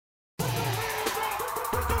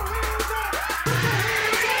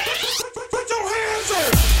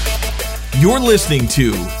You're listening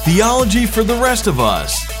to Theology for the Rest of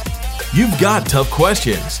Us. You've got tough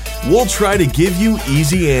questions. We'll try to give you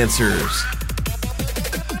easy answers.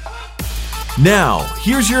 Now,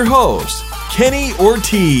 here's your host, Kenny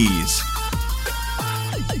Ortiz.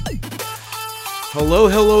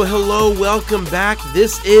 Hello. Welcome back.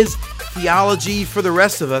 This is Theology for the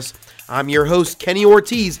Rest of Us. I'm your host, Kenny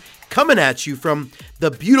Ortiz, coming at you from the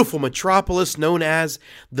beautiful metropolis known as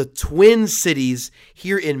the Twin Cities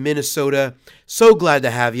here in Minnesota. So glad to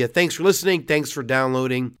have you. Thanks for listening. Thanks for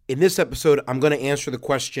downloading. In this episode, I'm going to answer the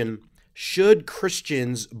question, should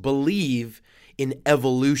Christians believe in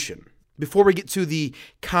evolution? Before we get to the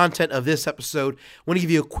content of this episode, I want to give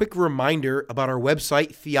you a quick reminder about our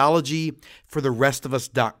website,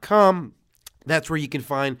 theologyfortherestofus.com. That's where you can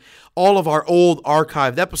find all of our old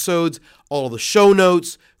archived episodes, all of the show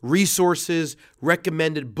notes, resources,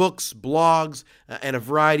 recommended books, blogs, and a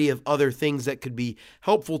variety of other things that could be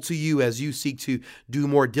helpful to you as you seek to do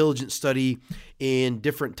more diligent study in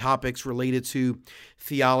different topics related to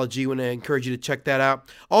theology. I want to encourage you to check that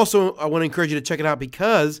out. Also, I want to encourage you to check it out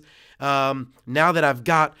because now that I've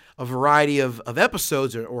got a variety of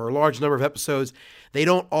episodes or a large number of episodes, they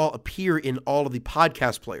don't all appear in all of the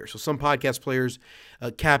podcast players. So some podcast players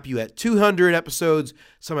cap you at 200 episodes,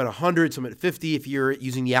 some at 100, some at 50. If you're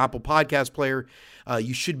using the Apple Podcast Player,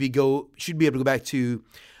 you should be able to go back to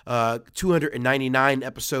 299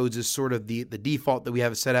 episodes is sort of the default that we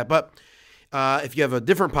have it set at. But if you have a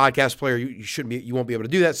different podcast player, you won't be able to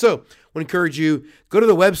do that. So I want to encourage you, go to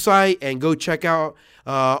the website and go check out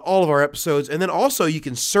all of our episodes. And then also you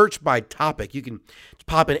can search by topic. You can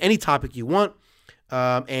pop in any topic you want,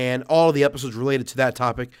 and all of the episodes related to that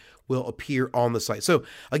topic will appear on the site. So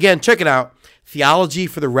again, check it out,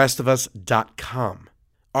 theologyfortherestofus.com.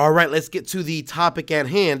 All right, let's get to the topic at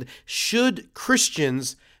hand. Should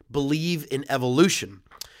Christians believe in evolution?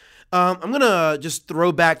 I'm going to just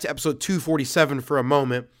throw back to episode 247 for a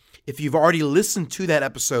moment. If you've already listened to that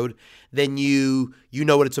episode, then you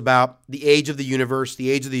know what it's about: the age of the universe, the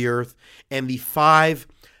age of the earth, and the five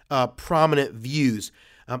prominent views.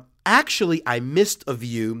 Actually, I missed a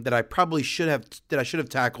view that I should have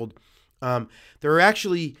tackled. There are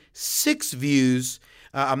actually 6 views.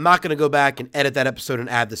 I'm not going to go back and edit that episode and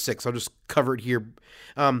add the 6. I'll just cover it here.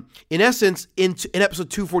 In essence, in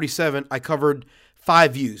episode 247, I covered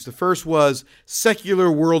 5 views. The first was secular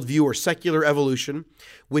worldview or secular evolution,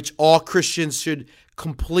 which all Christians should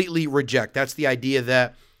completely reject. That's the idea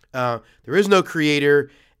that there is no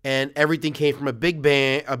creator and everything came from a big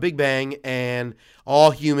bang, and all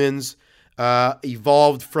humans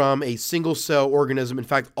evolved from a single-cell organism. In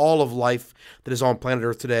fact, all of life that is on planet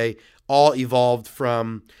Earth today all evolved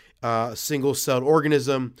from a single-celled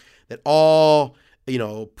organism, that all,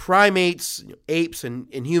 primates, apes, and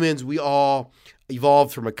humans, we all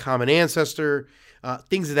evolved from a common ancestor,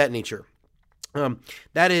 things of that nature.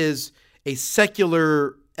 That is a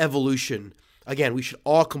secular evolution. Again, we should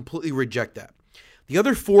all completely reject that. The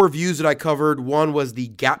other 4 views that I covered, one was the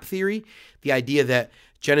gap theory, the idea that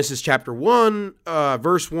Genesis chapter 1,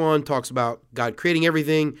 verse 1 talks about God creating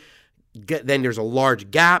everything. Then there's a large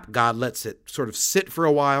gap. God lets it sort of sit for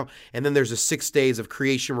a while. And then there's a 6 days of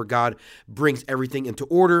creation where God brings everything into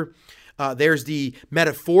order. There's the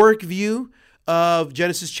metaphoric view of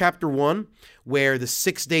Genesis chapter 1, where the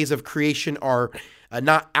 6 days of creation are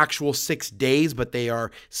not actual 6 days, but they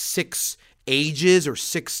are 6 ages or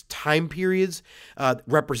 6 time periods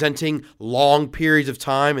representing long periods of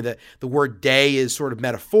time, and that the word day is sort of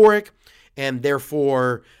metaphoric, and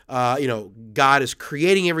therefore, God is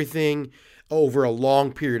creating everything over a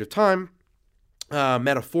long period of time.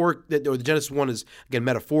 Metaphoric, or the Genesis 1 is, again,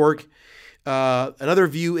 metaphoric. Another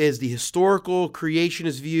view is the historical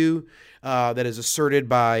creationist view that is asserted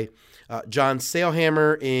by John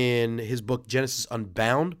Sailhamer in his book Genesis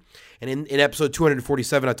Unbound. And in episode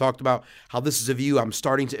 247, I talked about how this is a view I'm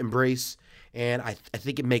starting to embrace, and I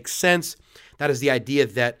think it makes sense. That is the idea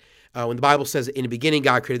that when the Bible says in the beginning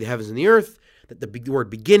God created the heavens and the earth, that the word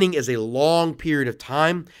beginning is a long period of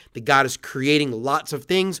time, that God is creating lots of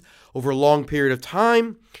things over a long period of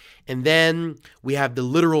time. And then we have the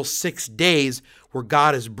literal 6 days where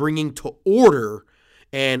God is bringing to order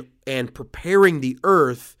and preparing the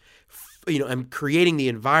earth, and creating the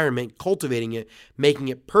environment, cultivating it, making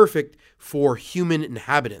it perfect for human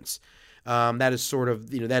inhabitants. That is sort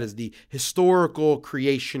of, that is the historical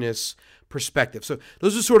creationist perspective. So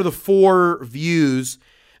those are sort of the 4 views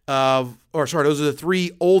those are the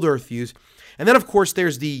 3 old earth views. And then, of course,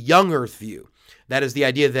 there's the young earth view. That is the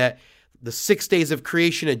idea that the 6 days of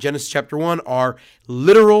creation in Genesis chapter 1 are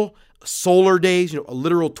literal solar days, a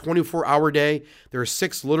literal 24-hour day. There are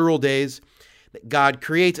 6 literal days. that God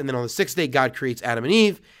creates, and then on the sixth day, God creates Adam and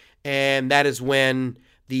Eve, and that is when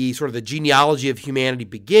the sort of the genealogy of humanity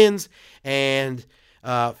begins. And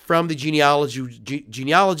from the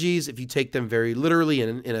genealogies, if you take them very literally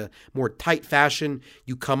and in a more tight fashion,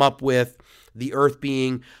 you come up with the earth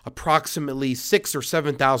being approximately 6,000 or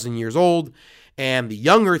 7,000 years old. And the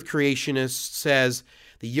young earth creationist says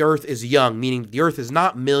the earth is young, meaning the earth is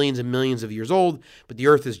not millions and millions of years old, but the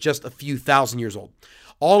earth is just a few thousand years old.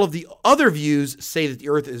 All of the other views say that the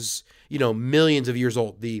earth is, millions of years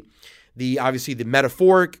old. The obviously the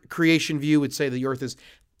metaphoric creation view would say the earth is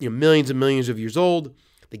millions and millions of years old.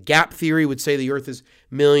 The gap theory would say the earth is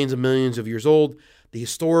millions and millions of years old. The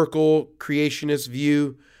historical creationist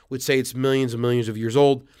view would say it's millions and millions of years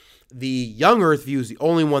old. The young earth view is the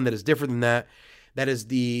only one that is different than that. That is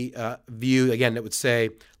the view, again, that would say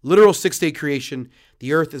literal six-day creation,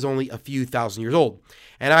 the earth is only a few thousand years old.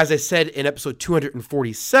 And as I said in episode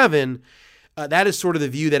 247, that is sort of the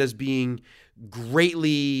view that is being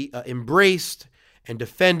greatly embraced and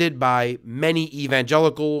defended by many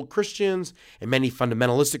evangelical Christians and many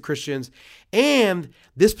fundamentalistic Christians. And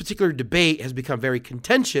this particular debate has become very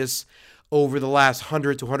contentious over the last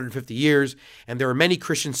 100 to 150 years. And there are many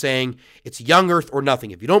Christians saying it's young earth or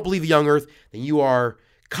nothing. If you don't believe young earth, then you are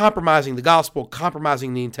compromising the gospel,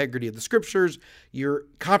 compromising the integrity of the scriptures. You're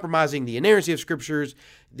compromising the inerrancy of scriptures.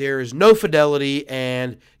 There is no fidelity,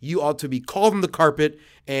 and you ought to be called on the carpet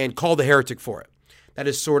and called a heretic for it. That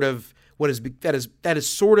is sort of that is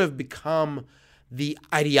sort of become the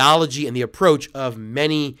ideology and the approach of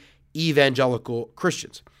many evangelical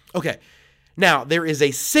Christians. Okay. Now, there is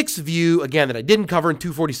a sixth view, again, that I didn't cover in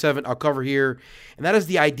 247, I'll cover here, and that is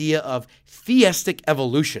the idea of theistic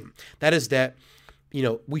evolution. That is that,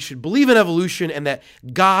 we should believe in evolution and that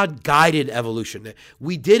God guided evolution. That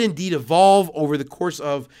we did indeed evolve over the course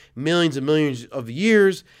of millions and millions of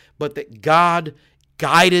years, but that God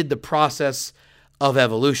guided the process of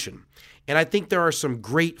evolution. And I think there are some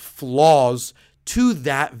great flaws to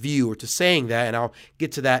that view, or to saying that, and I'll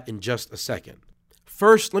get to that in just a second.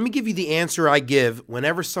 First, let me give you the answer I give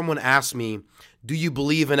whenever someone asks me, do you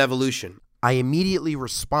believe in evolution? I immediately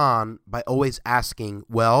respond by always asking,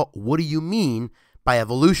 well, what do you mean by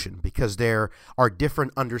evolution? Because there are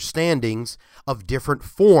different understandings of different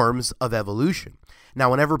forms of evolution. Now,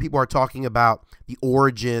 whenever people are talking about the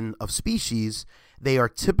origin of species, they are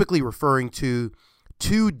typically referring to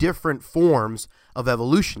two different forms of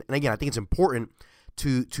evolution. And again, I think it's important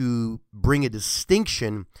to bring a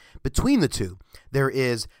distinction between the two. There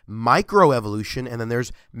is microevolution and then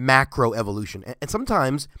there's macroevolution. And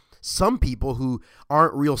sometimes some people who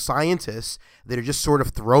aren't real scientists, that are just sort of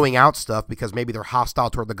throwing out stuff because maybe they're hostile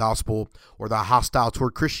toward the gospel or they're hostile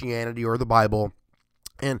toward Christianity or the Bible,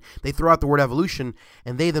 and they throw out the word evolution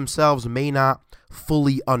and they themselves may not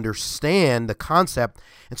fully understand the concept.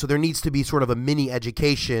 And so there needs to be sort of a mini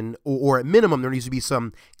education, or at minimum, there needs to be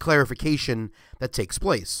some clarification that takes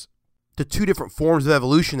place. The two different forms of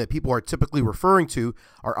evolution that people are typically referring to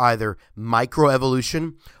are either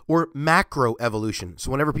microevolution or macroevolution.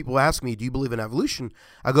 So whenever people ask me, do you believe in evolution?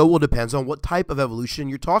 I go, well, it depends on what type of evolution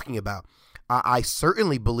you're talking about. I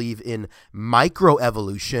certainly believe in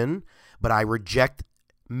microevolution, but I reject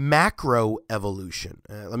macroevolution.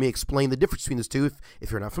 Let me explain the difference between those two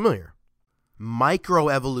if you're not familiar.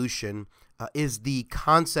 Microevolution is the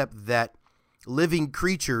concept that living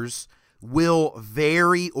creatures will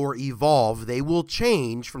vary or evolve. They will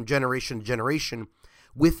change from generation to generation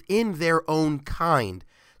within their own kind,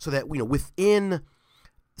 so that within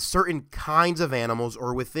certain kinds of animals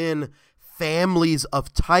or within families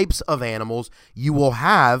of types of animals, you will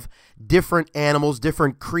have different animals,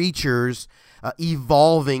 different creatures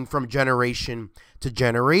evolving from generation to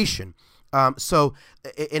generation. So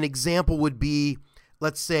an example would be,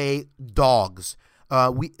 let's say, dogs.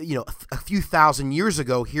 A few thousand years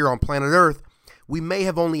ago here on planet Earth, we may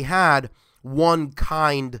have only had one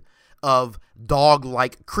kind of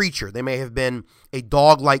dog-like creature. They may have been a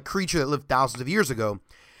dog-like creature that lived thousands of years ago.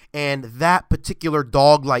 And that particular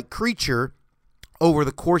dog-like creature, over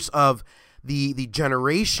the course of the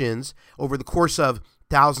generations, over the course of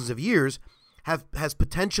thousands of years, has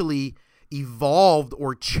potentially evolved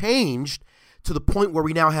or changed to the point where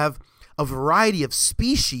we now have a variety of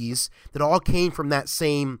species that all came from that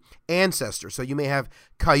same ancestor. So you may have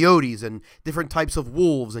coyotes and different types of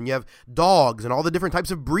wolves, and you have dogs and all the different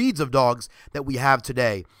types of breeds of dogs that we have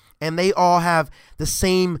today. And they all have the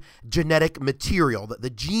same genetic material.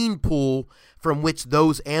 The gene pool from which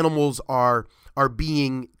those animals are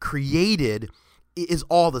being created is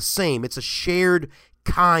all the same. It's a shared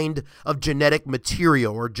kind of genetic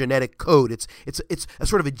material or genetic code. It's a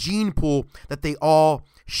sort of a gene pool that they all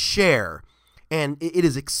share. And it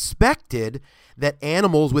is expected that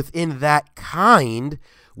animals within that kind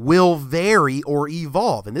will vary or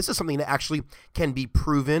evolve. And this is something that actually can be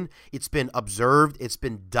proven. It's been observed. It's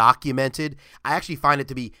been documented. I actually find it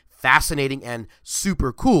to be fascinating and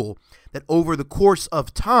super cool that over the course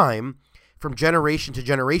of time, from generation to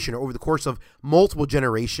generation, or over the course of multiple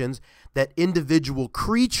generations, that individual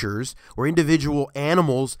creatures or individual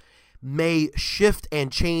animals may shift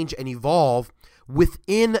and change and evolve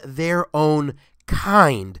within their own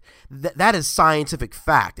kind. That is scientific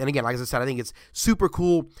fact. And again, like I said, I think it's super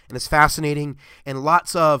cool and it's fascinating. And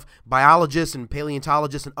lots of biologists and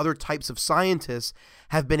paleontologists and other types of scientists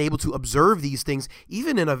have been able to observe these things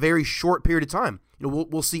even in a very short period of time.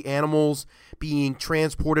 We'll see animals being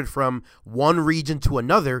transported from one region to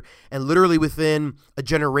another, and literally within a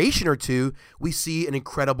generation or two, we see an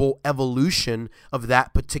incredible evolution of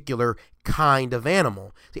that particular kind of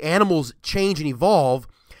animal. The animals change and evolve,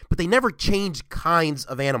 but they never change kinds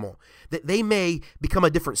of animal. They may become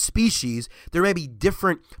a different species. There may be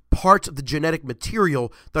different parts of the genetic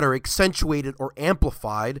material that are accentuated or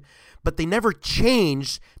amplified, but they never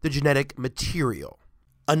change the genetic material.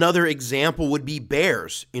 Another example would be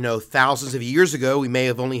bears. Thousands of years ago, we may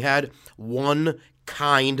have only had one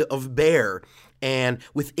kind of bear. And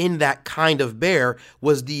within that kind of bear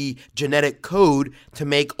was the genetic code to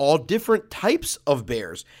make all different types of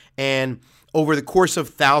bears. And over the course of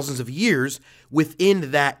thousands of years,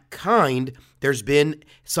 within that kind, there's been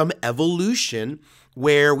some evolution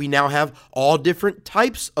where we now have all different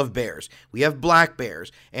types of bears. We have black bears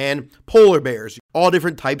and polar bears, all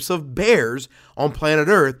different types of bears on planet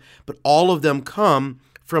Earth, but all of them come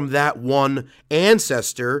from that one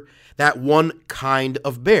ancestor, that one kind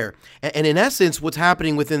of bear. And in essence, what's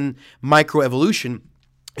happening within microevolution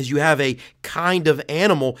is you have a kind of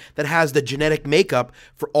animal that has the genetic makeup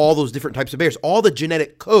for all those different types of bears. All the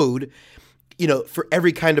genetic code, for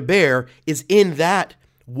every kind of bear is in that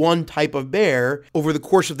one type of bear. Over the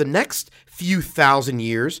course of the next few thousand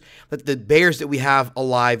years, that the bears that we have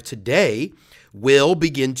alive today will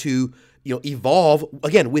begin to, evolve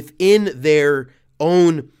again within their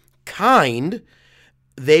own kind.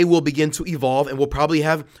 They will begin to evolve, and we'll probably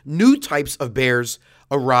have new types of bears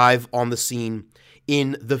arrive on the scene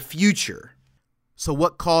in the future. So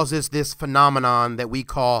what causes this phenomenon that we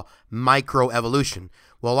call microevolution?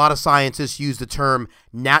 Well, a lot of scientists use the term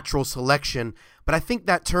natural selection, but I think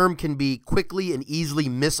that term can be quickly and easily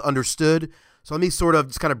misunderstood. So let me sort of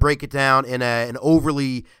just kind of break it down in an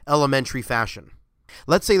overly elementary fashion.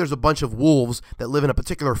 Let's say there's a bunch of wolves that live in a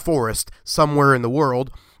particular forest somewhere in the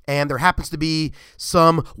world, and there happens to be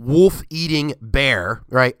some wolf-eating bear,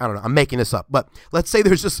 right? I don't know, I'm making this up, but let's say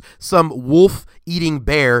there's just some wolf-eating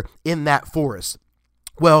bear in that forest.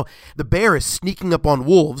 Well, the bear is sneaking up on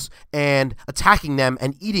wolves and attacking them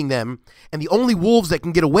and eating them, and the only wolves that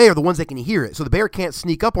can get away are the ones that can hear it. So the bear can't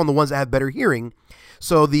sneak up on the ones that have better hearing.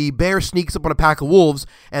 So the bear sneaks up on a pack of wolves,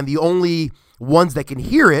 and the only ones that can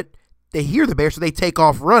hear it, they hear the bear, so they take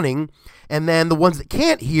off running, and then the ones that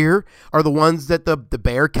can't hear are the ones that the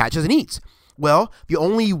bear catches and eats. Well, the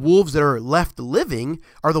only wolves that are left living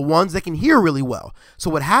are the ones that can hear really well. So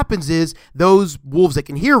what happens is those wolves that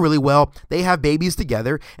can hear really well, they have babies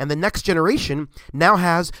together, and the next generation now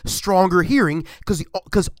has stronger hearing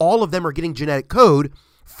because all of them are getting genetic code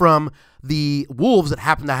from the wolves that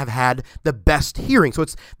happen to have had the best hearing. So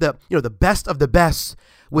it's the best of the best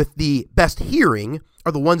with the best hearing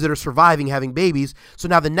are the ones that are surviving, having babies. So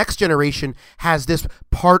now the next generation has this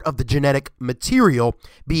part of the genetic material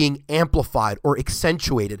being amplified or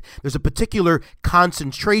accentuated. There's a particular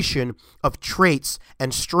concentration of traits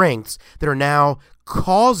and strengths that are now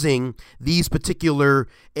causing these particular,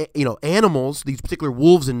 animals, these particular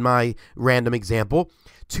wolves in my random example,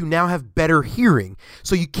 to now have better hearing.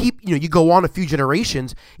 So you keep, you go on a few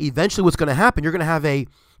generations, eventually what's going to happen, you're going to have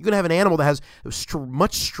an animal that has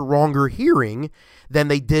much stronger hearing than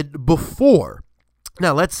they did before.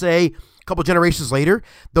 Now, let's say a couple generations later,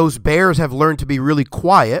 those bears have learned to be really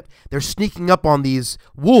quiet. They're sneaking up on these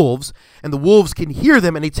wolves, and the wolves can hear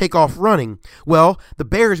them, and they take off running. Well, the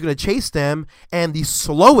bear is going to chase them, and the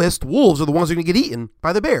slowest wolves are the ones that are going to get eaten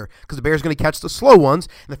by the bear, because the bear is going to catch the slow ones,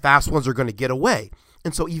 and the fast ones are going to get away.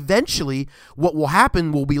 And so eventually what will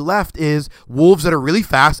happen will be left is wolves that are really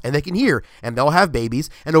fast and they can hear, and they'll have babies.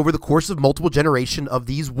 And over the course of multiple generations of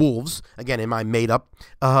these wolves, again, in my made up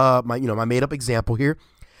example here,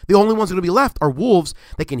 the only ones that are going to be left are wolves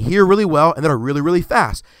that can hear really well and that are really, really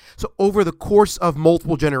fast. So over the course of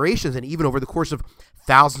multiple generations, and even over the course of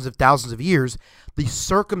thousands of years, the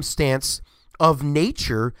circumstance of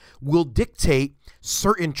nature will dictate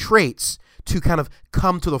certain traits to kind of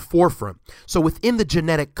come to the forefront. So within the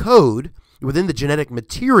genetic code, within the genetic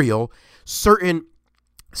material, certain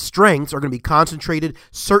strengths are going to be concentrated,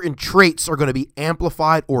 certain traits are going to be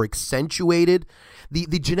amplified or accentuated.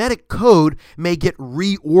 The genetic code may get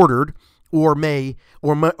reordered or may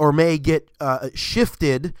get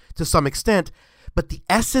shifted to some extent, but the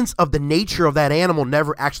essence of the nature of that animal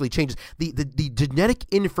never actually changes. The genetic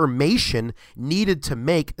information needed to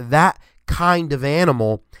make that kind of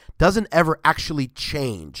animal doesn't ever actually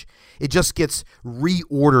change. It just gets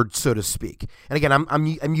reordered, so to speak. And again,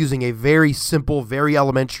 I'm using a very simple, very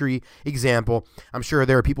elementary example. I'm sure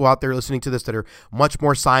there are people out there listening to this that are much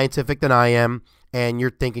more scientific than I am, and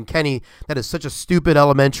you're thinking, Kenny, that is such a stupid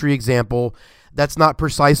elementary example. That's not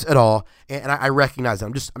precise at all. And I recognize that.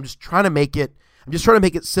 I'm just trying to make it. I'm just trying to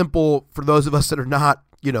make it simple for those of us that are not,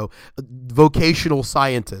 vocational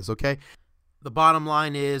scientists. Okay. The bottom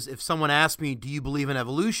line is, if someone asks me, do you believe in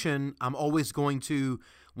evolution? I'm always going to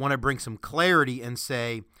want to bring some clarity and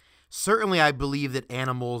say, certainly I believe that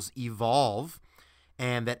animals evolve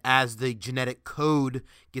and that as the genetic code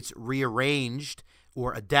gets rearranged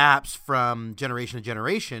or adapts from generation to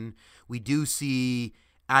generation, we do see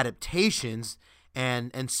adaptations.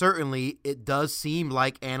 And certainly it does seem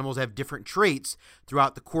like animals have different traits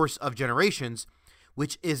throughout the course of generations,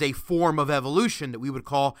 which is a form of evolution that we would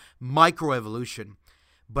call microevolution.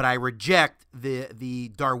 But I reject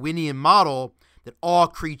the Darwinian model that all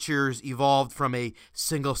creatures evolved from a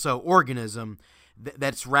single-cell organism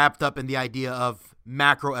that's wrapped up in the idea of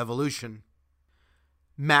macroevolution.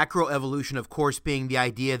 Macroevolution, of course, being the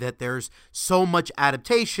idea that there's so much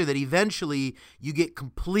adaptation that eventually you get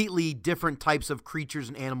completely different types of creatures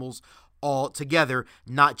and animals all together,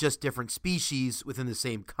 not just different species within the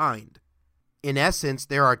same kind. In essence,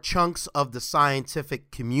 there are chunks of the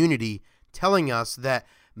scientific community telling us that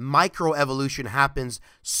microevolution happens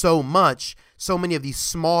so many of these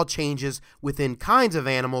small changes within kinds of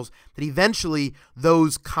animals that eventually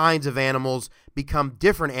those kinds of animals become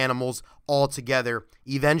different animals altogether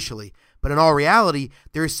eventually. But in all reality,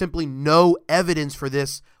 there is simply no evidence for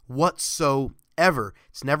this whatsoever.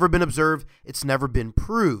 It's never been observed. It's never been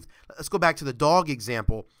proved. Let's go back to the dog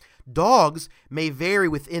example. Dogs may vary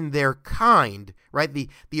within their kind, right?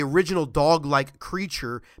 The original dog-like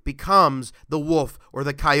creature becomes the wolf or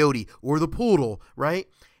the coyote or the poodle, right?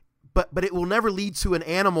 But it will never lead to an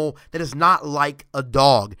animal that is not like a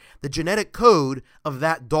dog. The genetic code of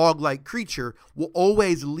that dog-like creature will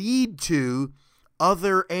always lead to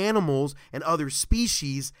other animals and other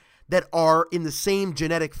species that are in the same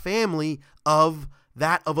genetic family of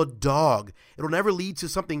that of a dog. It'll never lead to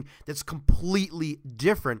something that's completely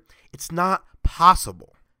different. It's not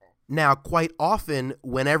possible. Now, quite often,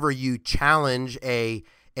 whenever you challenge a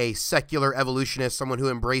secular evolutionist, someone who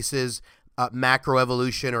embraces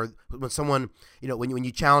macroevolution, or when someone, when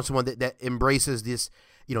you challenge someone that embraces this,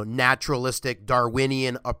 naturalistic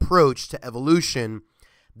Darwinian approach to evolution,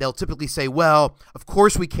 they'll typically say, well, of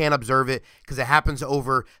course we can't observe it because it happens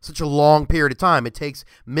over such a long period of time. It takes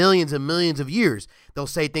millions and millions of years. They'll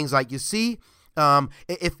say things like, you see,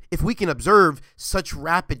 if we can observe such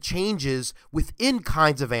rapid changes within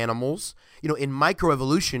kinds of animals, in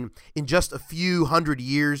microevolution, in just a few hundred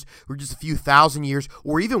years or just a few thousand years,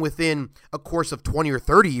 or even within a course of 20 or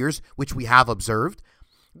 30 years, which we have observed,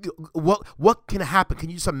 what can happen? Can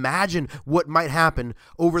you just imagine what might happen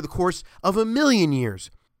over the course of 1,000,000 years?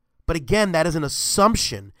 But again, that is an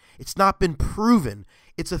assumption. It's not been proven.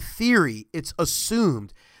 It's a theory. It's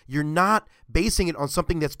assumed. You're not basing it on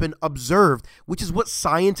something that's been observed, which is what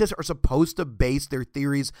scientists are supposed to base their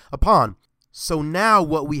theories upon. So now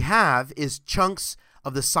what we have is chunks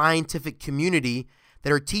of the scientific community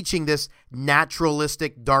that are teaching this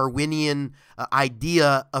naturalistic Darwinian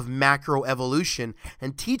idea of macroevolution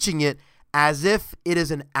and teaching it as if it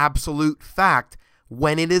is an absolute fact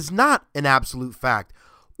when it is not an absolute fact.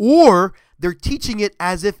 Or they're teaching it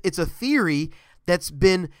as if it's a theory that's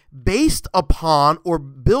been based upon or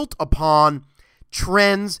built upon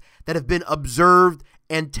trends that have been observed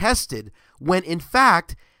and tested, when in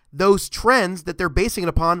fact, those trends that they're basing it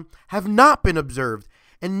upon have not been observed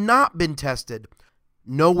and not been tested.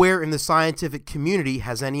 Nowhere in the scientific community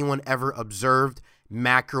has anyone ever observed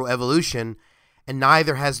macroevolution, and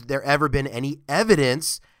neither has there ever been any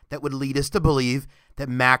evidence that would lead us to believe that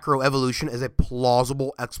macroevolution is a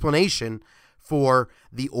plausible explanation for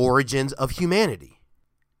the origins of humanity.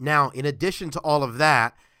 Now, in addition to all of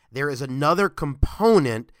that, there is another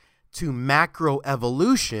component to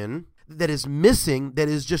macroevolution that is missing, that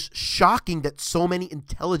is just shocking, that so many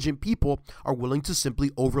intelligent people are willing to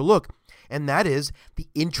simply overlook, and that is the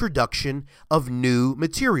introduction of new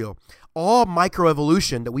material. All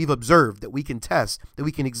microevolution that we've observed, that we can test, that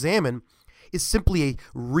we can examine, is simply a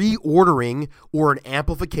reordering or an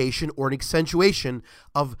amplification or an accentuation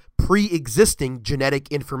of pre-existing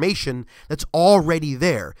genetic information that's already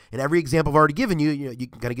there. In every example I've already given you, you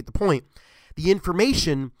can kind of get the point. The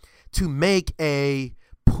information to make a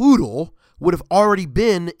poodle would have already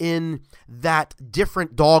been in that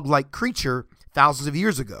different dog-like creature thousands of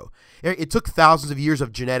years ago. It took thousands of years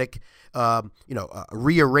of genetic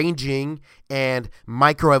rearranging and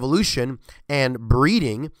microevolution and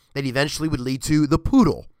breeding that eventually would lead to the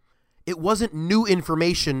poodle. It wasn't new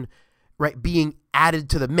information, right, being added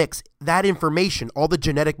to the mix. That information, all the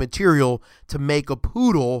genetic material to make a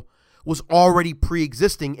poodle, was already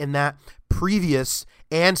pre-existing in that previous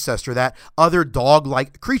ancestor, that other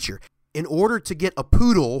dog-like creature. In order to get a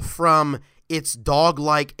poodle from its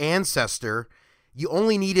dog-like ancestor, you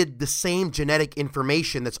only needed the same genetic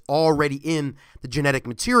information that's already in the genetic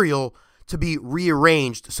material to be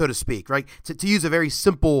rearranged, so to speak, right? To use a very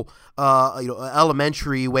simple,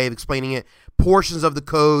 elementary way of explaining it, portions of the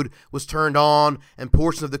code was turned on and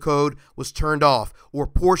portions of the code was turned off, or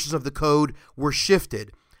portions of the code were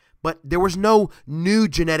shifted. But there was no new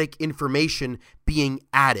genetic information being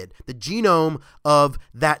added. The genome of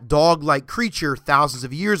that dog-like creature thousands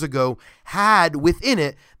of years ago had within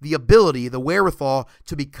it the ability, the wherewithal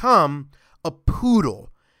to become a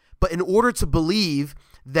poodle. But in order to believe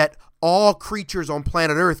that all creatures on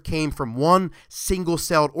planet Earth came from one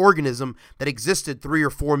single-celled organism that existed 3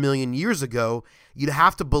 or 4 million years ago, you'd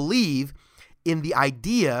have to believe in the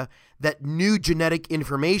idea that new genetic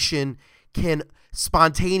information can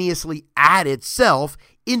spontaneously add itself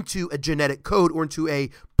into a genetic code or into a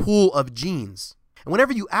pool of genes. And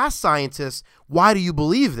whenever you ask scientists, why do you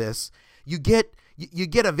believe this, you get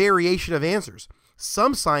a variation of answers.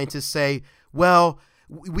 Some scientists say, well,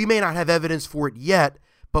 we may not have evidence for it yet,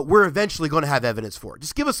 but we're eventually going to have evidence for it.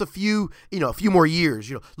 Just give us a few more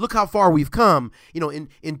years. Look how far we've come.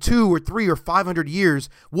 In 2 or 3 or 500 years,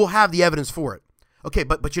 we'll have the evidence for it. Okay,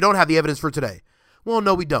 but you don't have the evidence for today. Well,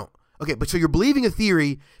 no, we don't. Okay, but so you're believing a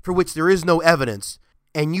theory for which there is no evidence,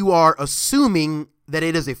 and you are assuming that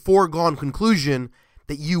it is a foregone conclusion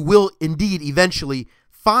that you will indeed eventually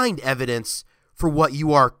find evidence for what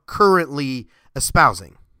you are currently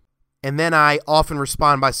espousing. And then I often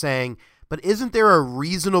respond by saying, but isn't there a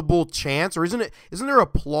reasonable chance, or isn't there a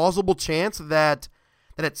plausible chance that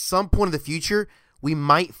at some point in the future we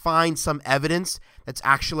might find some evidence that's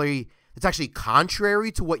actually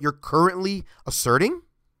contrary to what you're currently asserting?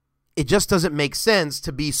 It just doesn't make sense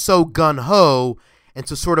to be so gung-ho and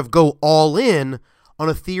to sort of go all in on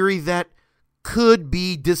a theory that could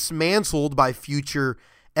be dismantled by future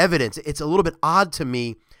evidence. It's a little bit odd to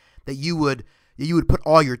me that you would put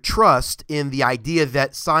all your trust in the idea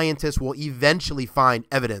that scientists will eventually find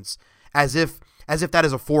evidence, as if that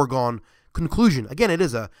is a foregone conclusion. Again, it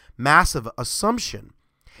is a massive assumption.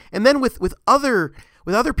 And then with other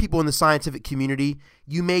people in the scientific community,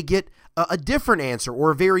 you may get a different answer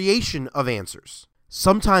or a variation of answers.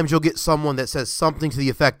 Sometimes you'll get someone that says something to the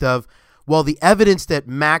effect of, well, the evidence that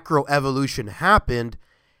macroevolution happened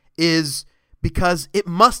is because it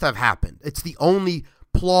must have happened. It's the only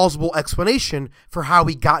plausible explanation for how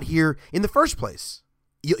we got here in the first place.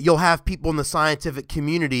 You'll have people in the scientific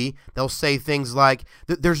community, they'll say things like,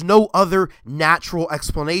 there's no other natural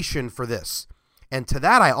explanation for this. And to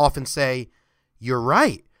that I often say, you're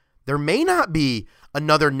right. There may not be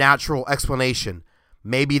another natural explanation.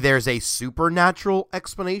 Maybe there's a supernatural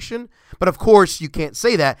explanation, but of course you can't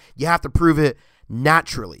say that. You have to prove it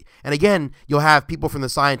naturally. And again, you'll have people from the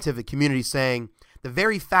scientific community saying the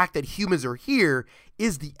very fact that humans are here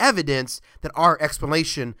is the evidence that our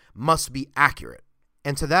explanation must be accurate.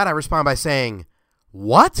 And to that I respond by saying,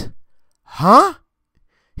 what? Huh?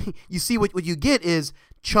 You see, what you get is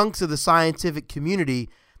chunks of the scientific community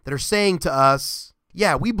that are saying to us,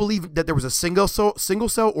 yeah, we believe that there was a single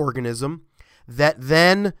cell organism that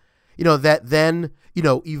then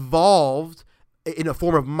evolved in a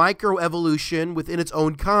form of microevolution within its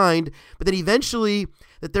own kind, but then eventually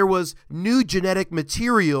that there was new genetic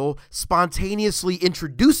material spontaneously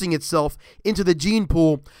introducing itself into the gene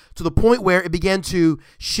pool to the point where it began to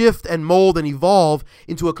shift and mold and evolve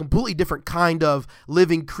into a completely different kind of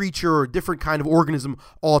living creature or different kind of organism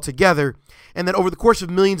altogether. And then over the course of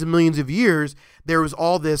millions and millions of years, there was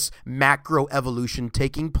all this macroevolution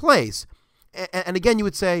taking place. And again, you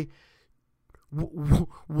would say,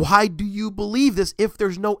 why do you believe this if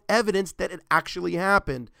there's no evidence that it actually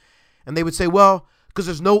happened? And they would say, well, because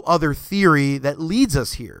there's no other theory that leads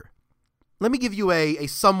us here. Let me give you a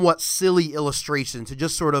somewhat silly illustration to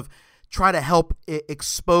just sort of try to help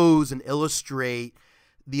expose and illustrate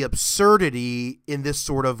the absurdity in this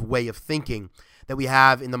sort of way of thinking. that we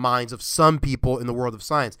have in the minds of some people in the world of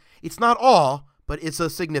science. It's not all, but it's a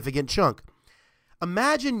significant chunk.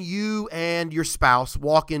 Imagine you and your spouse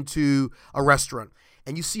walk into a restaurant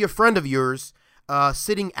and you see a friend of yours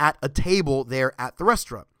sitting at a table there at the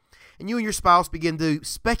restaurant. And you and your spouse begin to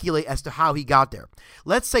speculate as to how he got there.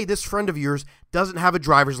 Let's say this friend of yours doesn't have a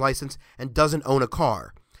driver's license and doesn't own a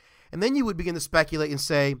car. And then you would begin to speculate and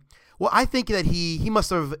say, well, I think that he must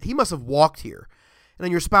have walked here. And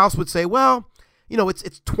then your spouse would say, well,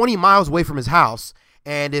 it's 20 miles away from his house,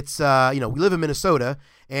 and it's we live in Minnesota,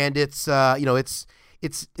 and it's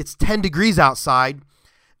 10 degrees outside,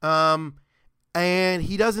 and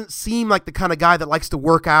he doesn't seem like the kind of guy that likes to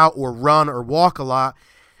work out or run or walk a lot.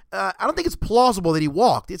 I don't think it's plausible that he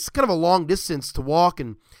walked. It's kind of a long distance to walk,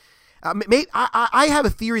 and I have a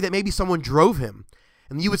theory that maybe someone drove him.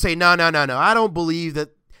 And you would say, no, I don't believe that.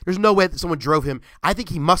 There's no way that someone drove him. I think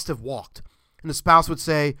he must have walked. And the spouse would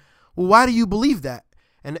say, well, why do you believe that?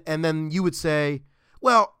 And then you would say,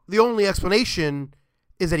 well, the only explanation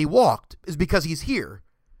is that he walked, is because he's here.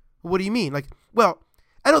 What do you mean? Like, well,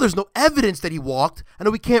 I know there's no evidence that he walked. I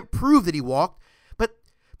know we can't prove that he walked.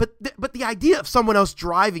 But the idea of someone else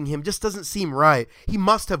driving him just doesn't seem right. He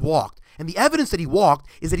must have walked. And the evidence that he walked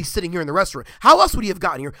is that he's sitting here in the restaurant. How else would he have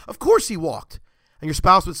gotten here? Of course he walked. And your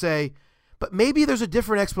spouse would say, but maybe there's a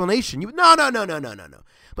different explanation. No.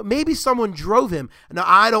 But maybe someone drove him. No,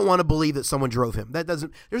 I don't want to believe that someone drove him.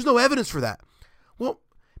 There's no evidence for that. Well,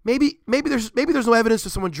 maybe there's no evidence that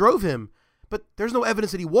someone drove him, but there's no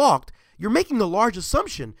evidence that he walked. You're making the large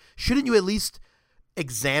assumption. Shouldn't you at least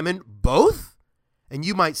examine both? And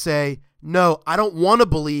you might say, no, I don't want to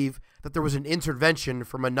believe that there was an intervention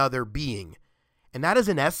from another being. And that is,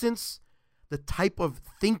 in essence, the type of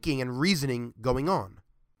thinking and reasoning going on.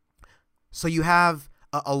 So you have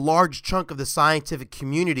a large chunk of the scientific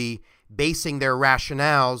community basing their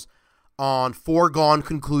rationales on foregone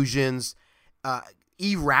conclusions,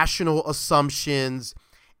 irrational assumptions,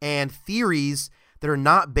 and theories that are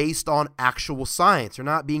not based on actual science. They're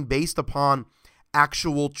not being based upon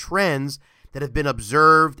actual trends that have been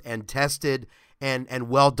observed and tested and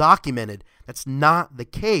well documented. That's not the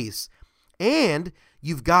case. And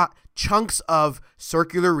you've got chunks of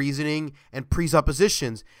circular reasoning and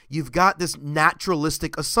presuppositions. You've got this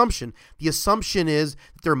naturalistic assumption. The assumption is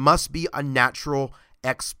that there must be a natural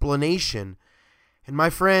explanation. And my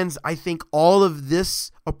friends, I think all of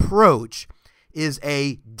this approach is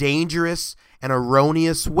a dangerous and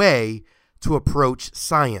erroneous way to approach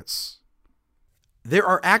science. There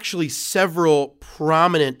are actually several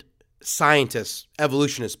prominent scientists,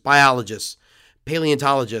 evolutionists, biologists,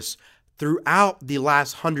 paleontologists throughout the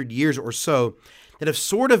last 100 years or so that have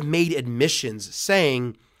sort of made admissions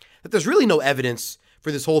saying that there's really no evidence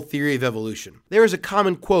for this whole theory of evolution. There is a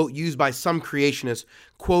common quote used by some creationists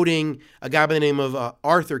quoting a guy by the name of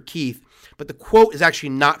Arthur Keith, but the quote is actually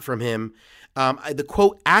not from him. The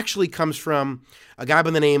quote actually comes from a guy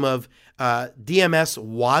by the name of D.M.S.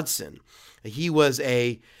 Watson. He was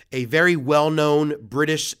a very well-known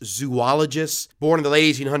British zoologist, born in the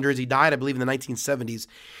late 1800s. He died, I believe, in the 1970s.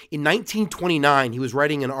 In 1929, he was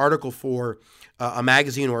writing an article for a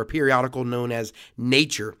magazine or a periodical known as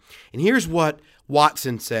Nature. And here's what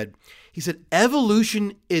Watson said. He said,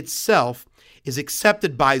 evolution itself is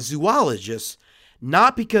accepted by zoologists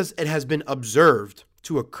not because it has been observed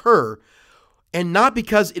to occur and not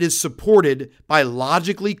because it is supported by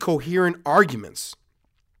logically coherent arguments,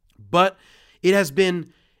 but it has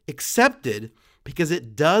been accepted because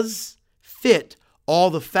it does fit all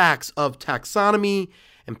the facts of taxonomy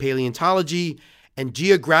and paleontology and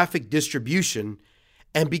geographic distribution,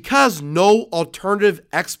 and because no alternative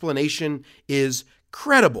explanation is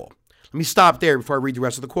credible. Let me stop there before I read the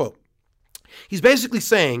rest of the quote. He's basically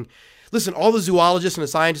saying, listen, all the zoologists and the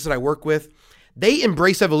scientists that I work with, they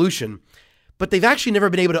embrace evolution, but they've actually never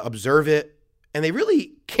been able to observe it, and they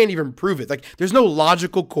really can't even prove it. Like, there's no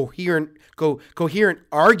logical, coherent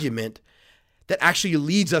argument that actually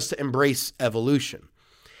leads us to embrace evolution.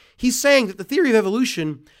 He's saying that the theory of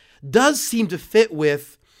evolution does seem to fit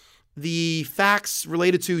with the facts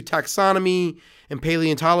related to taxonomy and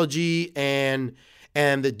paleontology and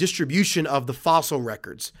the distribution of the fossil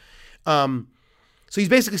records. So he's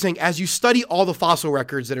basically saying, as you study all the fossil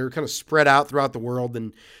records that are kind of spread out throughout the world,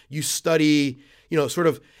 and you study,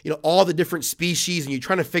 all the different species, and you're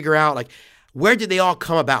trying to figure out, like, where did they all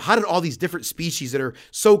come about? How did all these different species that are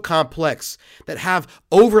so complex, that have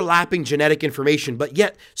overlapping genetic information, but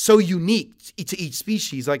yet so unique to each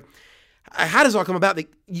species, like, how does it all come about?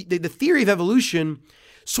 The theory of evolution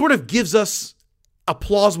sort of gives us a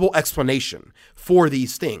plausible explanation for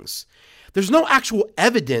these things. There's no actual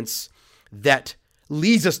evidence that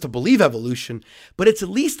leads us to believe evolution, but it's at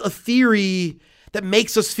least a theory that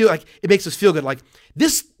makes us feel good. Like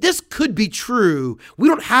this could be true. We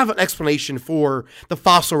don't have an explanation for the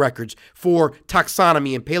fossil records, for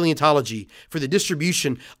taxonomy and paleontology, for the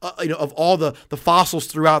distribution of all the fossils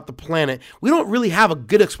throughout the planet. We don't really have a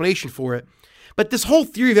good explanation for it. But this whole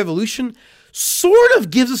theory of evolution sort of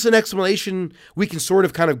gives us an explanation we can sort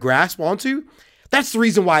of kind of grasp onto. That's the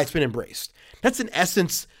reason why it's been embraced. That's in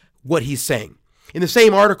essence what he's saying. In the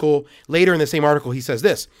same article, later in the same article, he says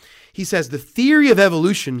this. He says, the theory of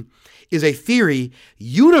evolution is a theory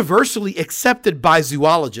universally accepted by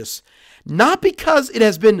zoologists, not because it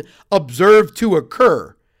has been observed to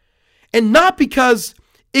occur, and not because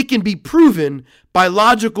it can be proven by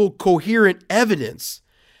logical, coherent evidence,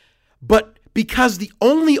 but because the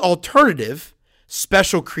only alternative,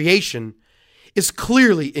 special creation, is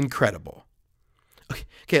clearly incredible.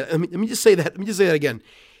 Okay, let me just say that. Let me just say that again.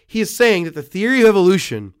 He is saying that the theory of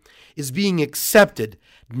evolution is being accepted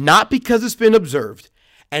not because it's been observed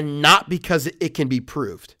and not because it can be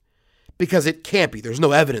proved, because it can't be. There's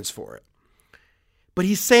no evidence for it. But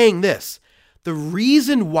he's saying this. The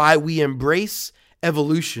reason why we embrace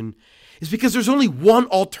evolution is because there's only one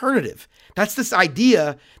alternative. That's this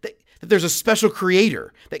idea that there's a special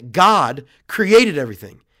creator, that God created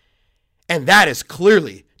everything. And that is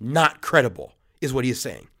clearly not credible, is what he is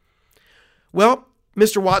saying. Well,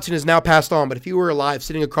 Mr. Watson is now passed on, but if he were alive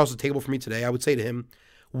sitting across the table from me today, I would say to him,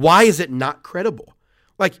 why is it not credible?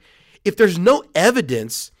 Like, if there's no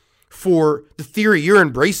evidence for the theory you're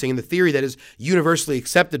embracing, and the theory that is universally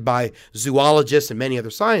accepted by zoologists and many other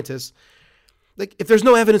scientists, like, if there's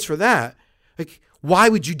no evidence for that, like, why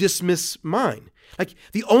would you dismiss mine? Like,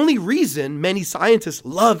 the only reason many scientists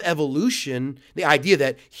love evolution, the idea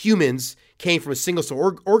that humans came from a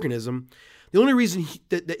single-cell organism, the only reason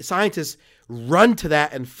that scientists run to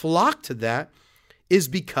that and flock to that is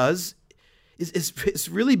because it's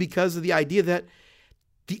really because of the idea that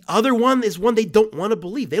the other one is one they don't want to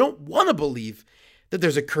believe. They don't want to believe that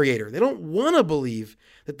there's a creator. They don't want to believe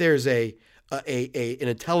that there's an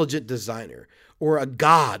intelligent designer or a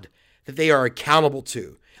God that they are accountable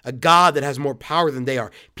to, a God that has more power than they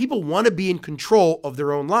are. People want to be in control of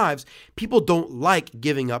their own lives. People don't like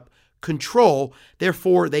giving up control.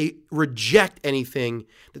 Therefore, they reject anything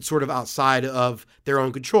that's sort of outside of their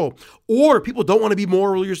own control. Or people don't want to be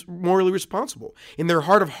morally responsible. In their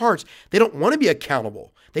heart of hearts, they don't want to be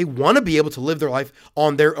accountable. They want to be able to live their life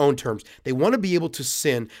on their own terms. They want to be able to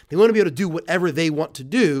sin. They want to be able to do whatever they want to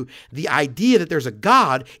do. The idea that there's a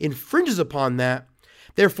God infringes upon that.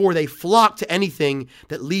 Therefore, they flock to anything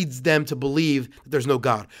that leads them to believe that there's no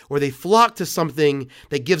God, or they flock to something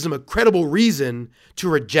that gives them a credible reason to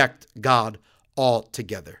reject God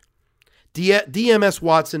altogether. D.M.S.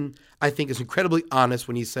 Watson, I think, is incredibly honest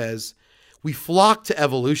when he says, we flock to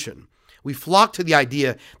evolution. We flock to the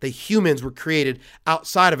idea that humans were created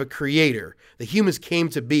outside of a creator, that humans came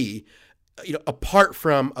to be, apart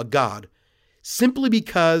from a God, simply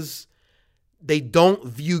because they don't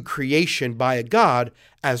view creation by a God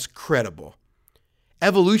as credible.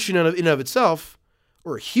 Evolution in and of itself,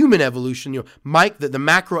 or human evolution, the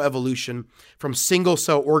macroevolution from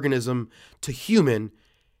single-cell organism to human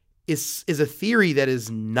is a theory that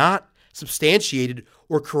is not substantiated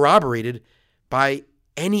or corroborated by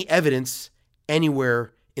any evidence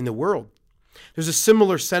anywhere in the world. There's a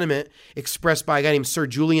similar sentiment expressed by a guy named Sir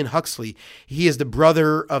Julian Huxley. He is the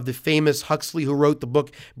brother of the famous Huxley who wrote the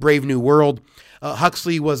book Brave New World.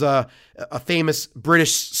 Huxley was a famous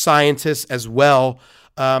British scientist as well.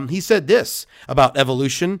 He said this about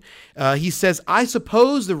evolution. He says, I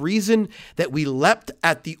suppose the reason that we leapt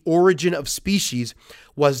at the origin of species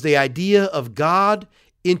was the idea of God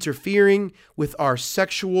interfering with our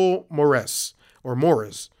sexual mores.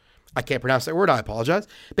 I can't pronounce that word. I apologize.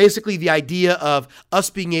 Basically, the idea of us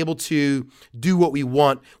being able to do what we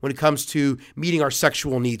want when it comes to meeting our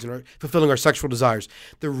sexual needs and fulfilling our sexual desires.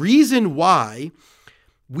 The reason why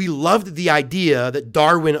we loved the idea that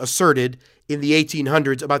Darwin asserted in the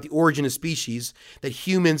 1800s about the origin of species, that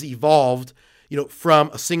humans evolved from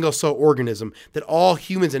a single-cell organism, that all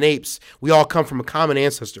humans and apes, we all come from a common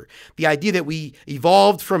ancestor. The idea that we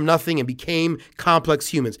evolved from nothing and became complex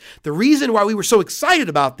humans. The reason why we were so excited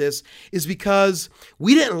about this is because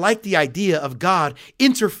we didn't like the idea of God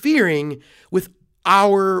interfering with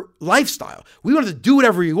our lifestyle. We wanted to do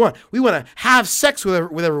whatever we want. We want to have sex with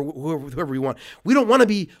whoever we want. We don't want to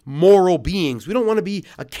be moral beings. We don't want to be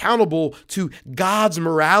accountable to God's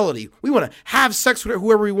morality. We want to have sex with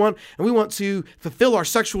whoever we want, and we want to fulfill our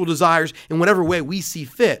sexual desires in whatever way we see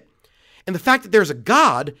fit. And the fact that there's a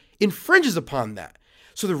God infringes upon that.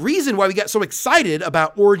 So the reason why we got so excited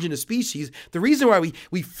about origin of species, the reason why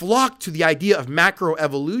we flock to the idea of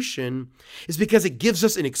macroevolution is because it gives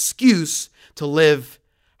us an excuse to live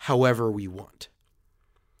however we want.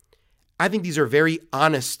 I think these are very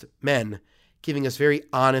honest men giving us very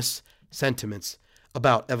honest sentiments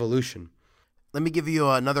about evolution. Let me give you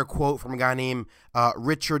another quote from a guy named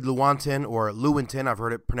Richard Lewontin, or Lewontin. I've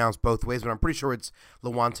heard it pronounced both ways, but I'm pretty sure it's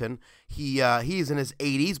Lewontin. He's in his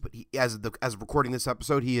 80s, but as of recording this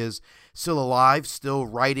episode, he is still alive, still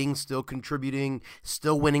writing, still contributing,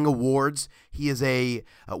 still winning awards. He is a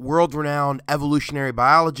world-renowned evolutionary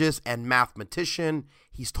biologist and mathematician.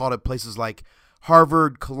 He's taught at places like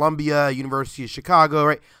Harvard, Columbia, University of Chicago,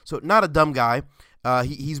 right? So not a dumb guy.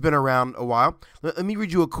 He's been around a while. Let me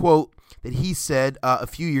read you a quote that he said a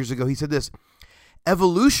few years ago. He said this: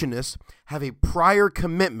 "Evolutionists have a prior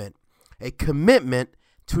commitment, a commitment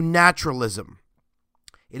to naturalism.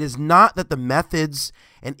 It is not that the methods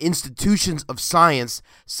and institutions of science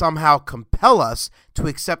somehow compel us to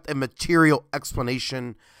accept a material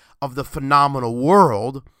explanation of the phenomenal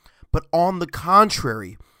world, but on the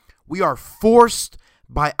contrary, we are forced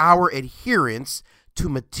by our adherence to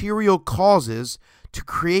material causes to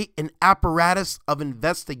create an apparatus of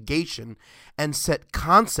investigation and set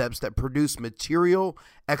concepts that produce material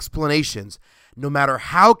explanations, no matter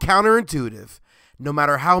how counterintuitive, no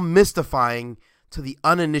matter how mystifying to the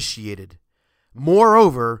uninitiated.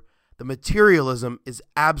 Moreover, the materialism is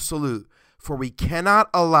absolute, for we cannot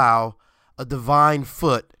allow a divine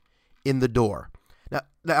foot in the door." Now,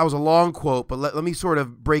 that was a long quote, but let me sort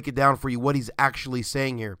of break it down for you what he's actually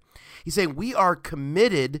saying here. He's saying we are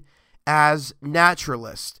committed as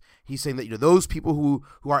naturalists. He's saying that those people who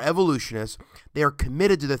are evolutionists, they are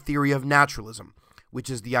committed to the theory of naturalism, which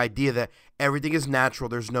is the idea that everything is natural.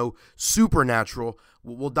 There's no supernatural.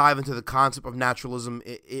 We'll dive into the concept of naturalism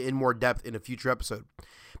in more depth in a future episode.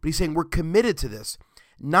 But he's saying we're committed to this,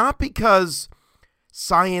 not because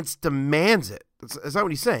science demands it. That's not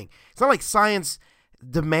what he's saying. It's not like science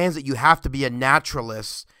demands that you have to be a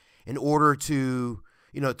naturalist in order to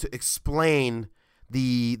explain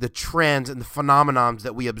the trends and the phenomenons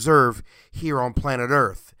that we observe here on planet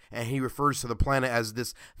Earth. And he refers to the planet as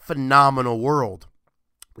this phenomenal world,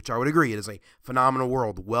 which I would agree, it is a phenomenal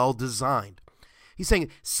world, well designed. He's saying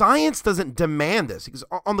science doesn't demand this. Because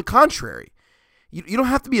on the contrary, you don't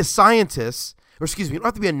have to be a scientist, you don't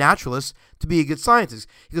have to be a naturalist to be a good scientist.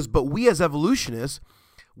 He goes, but we as evolutionists,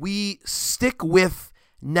 we stick with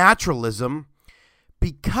naturalism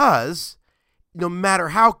because no matter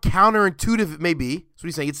how counterintuitive it may be, that's what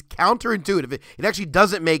he's saying, it's counterintuitive. It actually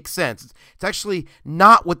doesn't make sense. It's actually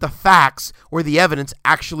not what the facts or the evidence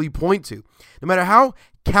actually point to. No matter how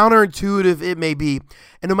counterintuitive it may be,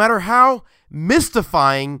 and no matter how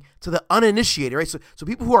mystifying to the uninitiated, right? So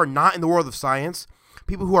people who are not in the world of science,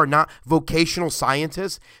 people who are not vocational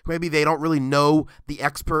scientists, maybe they don't really know the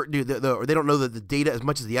expert, or they don't know the data as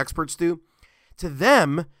much as the experts do. To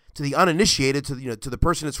them, to the uninitiated, to the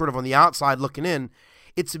person that's sort of on the outside looking in,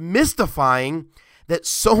 it's mystifying that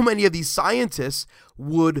so many of these scientists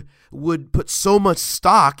would put so much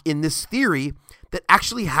stock in this theory that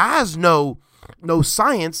actually has no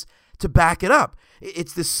science to back it up.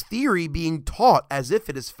 It's this theory being taught as if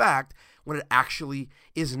it is fact when it actually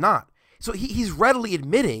is not. So he's readily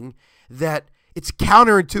admitting that it's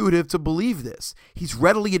counterintuitive to believe this. He's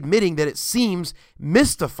readily admitting that it seems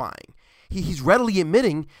mystifying. He's readily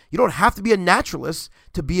admitting you don't have to be a naturalist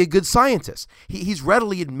to be a good scientist. He's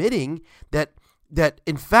readily admitting that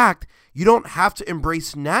in fact, you don't have to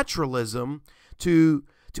embrace naturalism to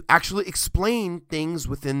actually explain things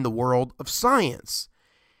within the world of science.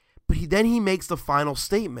 But then he makes the final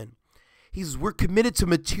statement. He says, we're committed to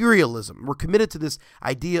materialism. We're committed to this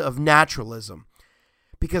idea of naturalism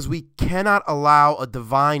because we cannot allow a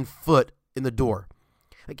divine foot in the door.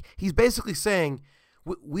 Like, he's basically saying,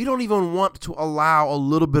 we don't even want to allow a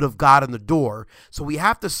little bit of God in the door, so we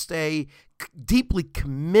have to stay deeply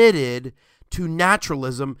committed to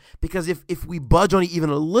naturalism, because if we budge on it even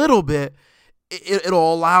a little bit,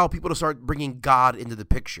 it'll allow people to start bringing God into the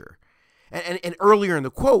picture. And earlier in the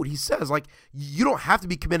quote, he says, like, you don't have to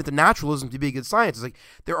be committed to naturalism to be a good scientist. Like,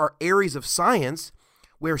 there are areas of science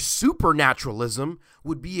where supernaturalism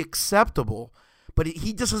would be acceptable, but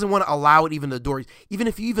he just doesn't want to allow it even the door. Even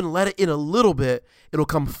if you even let it in a little bit, it'll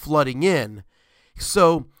come flooding in.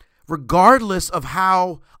 So regardless of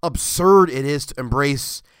how absurd it is to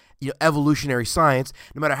embrace evolutionary science,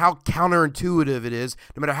 no matter how counterintuitive it is,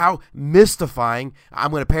 no matter how mystifying,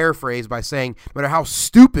 I'm going to paraphrase by saying, no matter how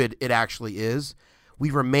stupid it actually is,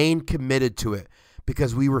 we remain committed to it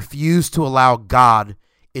because we refuse to allow God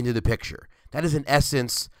into the picture. That is in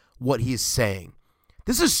essence what he's saying.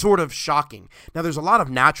 This is sort of shocking. Now, there's a lot of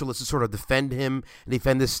naturalists that sort of defend him and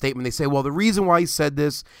defend this statement. They say, well, the reason why he said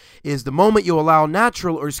this is the moment you allow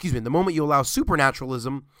the moment you allow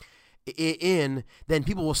supernaturalism in, then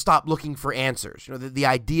people will stop looking for answers. The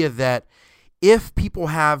idea that if people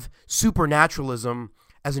have supernaturalism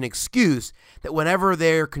as an excuse, that whenever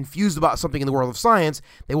they're confused about something in the world of science,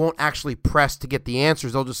 they won't actually press to get the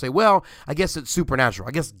answers. They'll just say, well, I guess it's supernatural.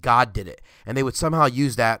 I guess God did it. And they would somehow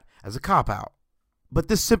use that as a cop-out. But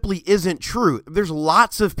this simply isn't true. There's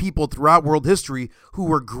lots of people throughout world history who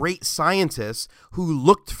were great scientists who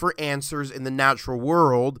looked for answers in the natural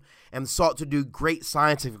world and sought to do great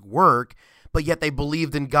scientific work, but yet they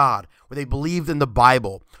believed in God, or they believed in the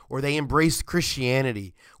Bible, or they embraced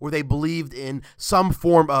Christianity, or they believed in some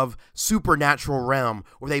form of supernatural realm,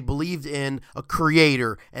 or they believed in a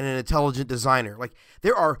creator and an intelligent designer. Like,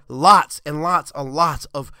 there are lots and lots and lots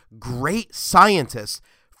of great scientists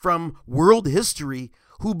from world history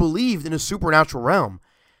who believed in a supernatural realm.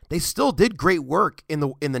 They still did great work in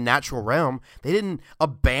the natural realm. They didn't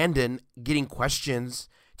abandon getting questions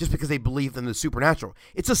just because they believed in the supernatural.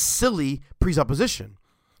 It's a silly presupposition.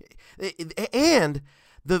 And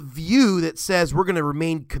the view that says we're going to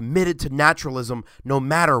remain committed to naturalism no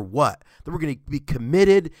matter what, that we're going to be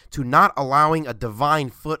committed to not allowing a divine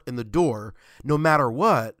foot in the door no matter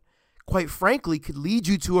what, quite frankly, could lead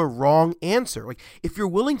you to a wrong answer. Like, if you're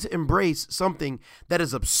willing to embrace something that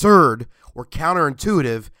is absurd or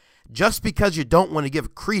counterintuitive just because you don't want to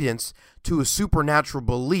give credence to a supernatural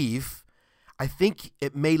belief, I think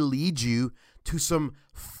it may lead you to some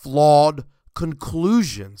flawed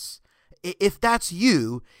conclusions. If that's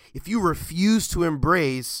you, if you refuse to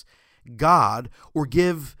embrace God or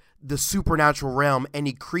give the supernatural realm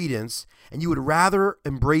any credence, and you would rather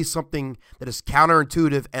embrace something that is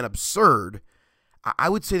counterintuitive and absurd, I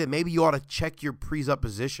would say that maybe you ought to check your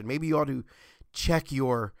presupposition. Maybe you ought to check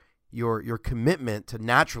your commitment to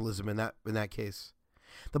naturalism in that case.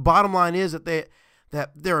 The bottom line is that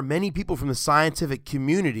there are many people from the scientific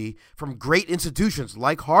community, from great institutions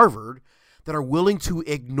like Harvard, that are willing to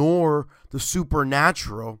ignore the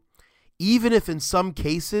supernatural, even if in some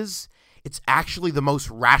cases it's actually the most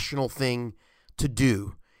rational thing to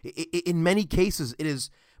do. In many cases, it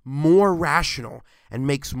is more rational and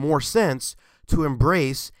makes more sense to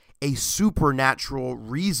embrace a supernatural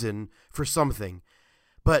reason for something.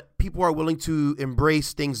 But people are willing to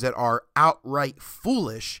embrace things that are outright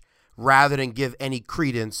foolish rather than give any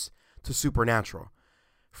credence to supernatural.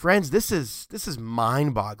 Friends, this is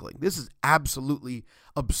mind-boggling. This is absolutely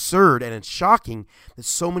absurd, and it's shocking that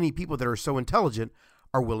so many people that are so intelligent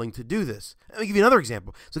are willing to do this. Let me give you another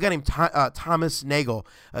example. So a guy named Thomas Nagel,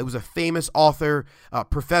 he was a famous author,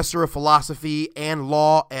 professor of philosophy and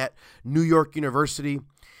law at New York University.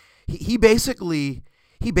 He basically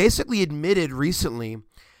admitted recently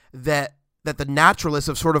that the naturalists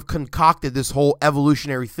have sort of concocted this whole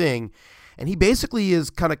evolutionary thing, and he basically is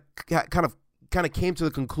kind of came to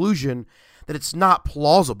the conclusion that it's not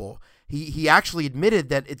plausible. He actually admitted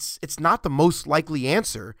that it's not the most likely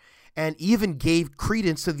answer, and even gave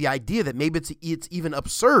credence to the idea that maybe it's even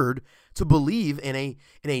absurd to believe in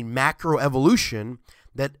a macro evolution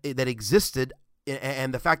that existed,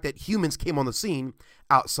 and the fact that humans came on the scene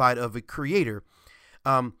outside of a creator.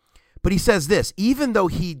 But he says this: even though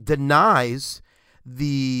he denies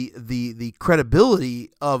the credibility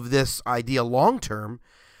of this idea long term,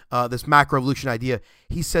 this macroevolution idea,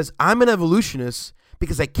 he says, I'm an evolutionist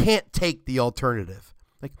because I can't take the alternative.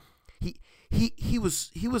 Like, he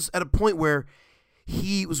was at a point where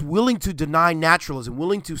he was willing to deny naturalism,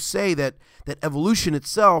 willing to say that evolution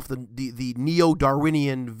itself, the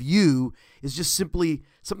neo-Darwinian view, is just simply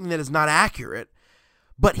something that is not accurate.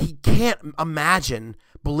 But he can't imagine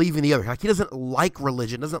believing the other. Like, he doesn't like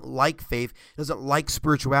religion, doesn't like faith, doesn't like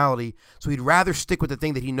spirituality, so he'd rather stick with the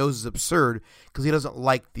thing that he knows is absurd because he doesn't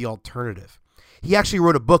like the alternative. He actually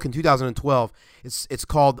wrote a book in 2012. It's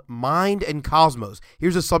called Mind and Cosmos.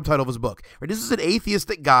 Here's the subtitle of his book. Right, this is an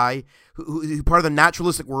atheistic guy who's part of the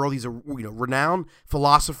naturalistic world. He's a renowned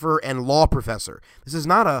philosopher and law professor. This is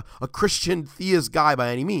not a Christian theist guy by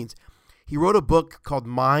any means. He wrote a book called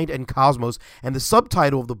Mind and Cosmos, and the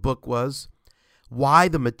subtitle of the book was Why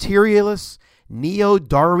the Materialist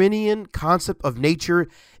Neo-Darwinian Concept of Nature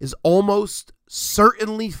is Almost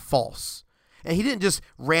Certainly False. And he didn't just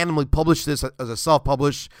randomly publish this as a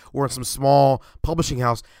self-publish or in some small publishing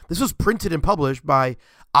house. This was printed and published by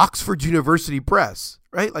Oxford University Press,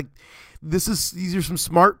 right? Like, these are some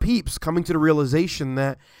smart peeps coming to the realization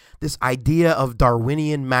that this idea of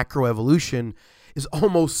Darwinian macroevolution is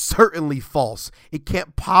almost certainly false. It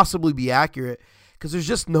can't possibly be accurate because there's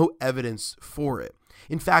just no evidence for it.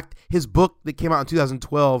 In fact, his book that came out in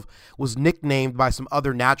 2012 was nicknamed by some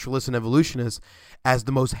other naturalists and evolutionists as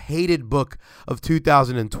the most hated book of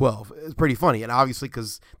 2012. It's pretty funny, and obviously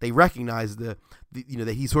because they recognize that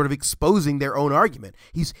he's sort of exposing their own argument.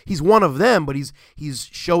 He's one of them, but he's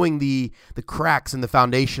showing the cracks in the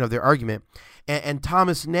foundation of their argument. And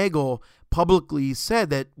Thomas Nagel publicly said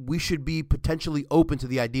that we should be potentially open to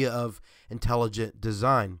the idea of intelligent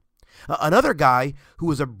design. Another guy who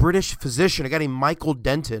was a British physician, a guy named Michael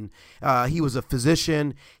Denton, he was a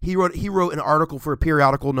physician. He wrote an article for a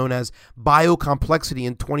periodical known as Biocomplexity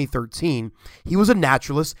in 2013. He was a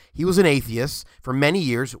naturalist. He was an atheist for many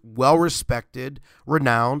years, well-respected,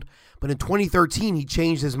 renowned. But in 2013, he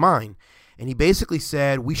changed his mind. And he basically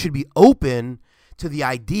said we should be open to the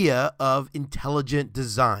idea of intelligent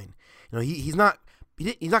design. He's not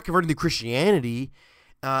converting to Christianity.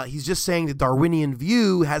 He's just saying the Darwinian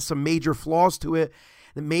view has some major flaws to it,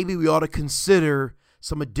 that maybe we ought to consider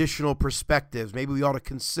some additional perspectives. Maybe we ought to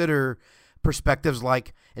consider perspectives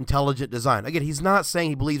like intelligent design. Again, he's not saying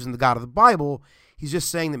he believes in the God of the Bible. He's just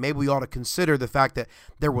saying that maybe we ought to consider the fact that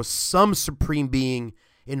there was some supreme being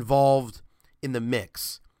involved in the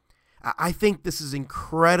mix. I think this is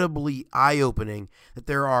incredibly eye-opening that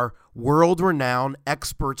there are world-renowned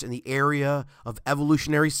experts in the area of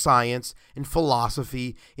evolutionary science, in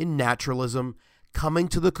philosophy, in naturalism, coming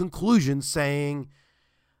to the conclusion saying,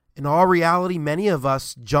 in all reality, many of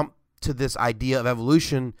us jump to this idea of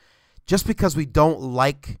evolution just because we don't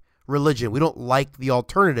like religion. We don't like the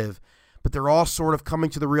alternative, but they're all sort of coming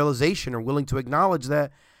to the realization or willing to acknowledge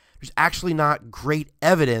that there's actually not great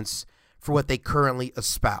evidence for what they currently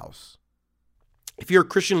espouse. If you're a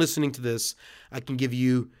Christian listening to this, I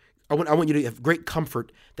want you to have great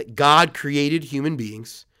comfort that God created human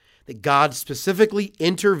beings, that God specifically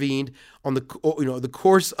intervened on the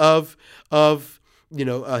course of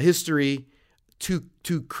history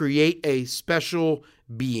to create a special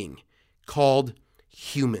being called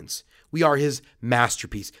humans. We are his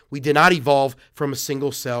masterpiece. We did not evolve from a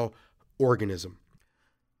single cell organism.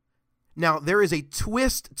 Now, there is a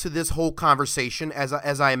twist to this whole conversation,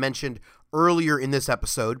 as I mentioned earlier in this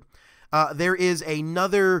episode. There is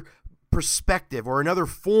another perspective or another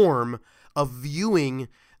form of viewing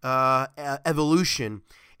evolution,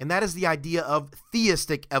 and that is the idea of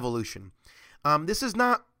theistic evolution. This is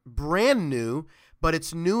not brand new, but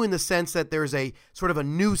it's new in the sense that there's a sort of a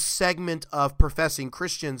new segment of professing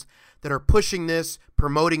Christians that are pushing this,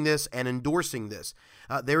 promoting this, and endorsing this.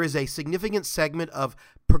 There is a significant segment of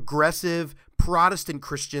progressive Protestant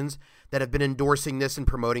Christians that have been endorsing this and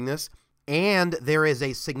promoting this, and there is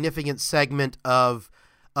a significant segment of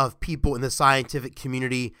people in the scientific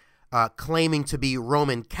community claiming to be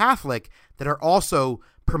Roman Catholic that are also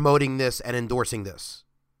promoting this and endorsing this.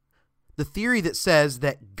 The theory that says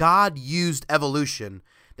that God used evolution,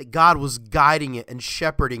 that God was guiding it and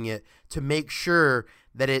shepherding it to make sure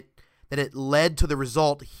that it led to the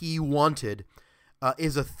result he wanted,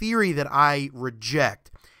 is a theory that I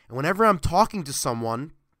reject. And whenever I'm talking to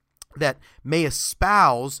someone that may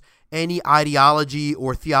espouse any ideology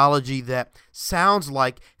or theology that sounds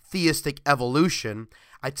like theistic evolution,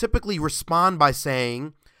 I typically respond by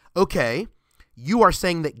saying, okay, you are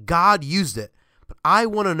saying that God used it, but I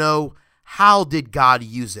want to know, how did God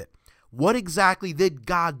use it? What exactly did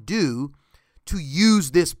God do to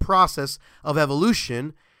use this process of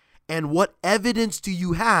evolution? And what evidence do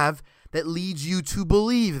you have that leads you to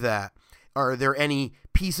believe that? Are there any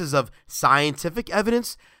pieces of scientific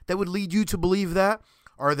evidence that would lead you to believe that?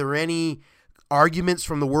 Are there any arguments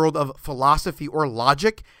from the world of philosophy or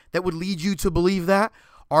logic that would lead you to believe that?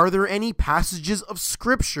 Are there any passages of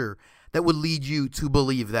Scripture that would lead you to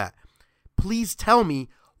believe that? Please tell me,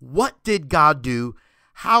 what did God do?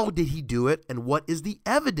 How did he do it? And what is the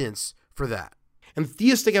evidence for that? And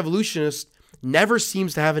theistic evolutionists never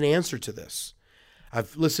seems to have an answer to this.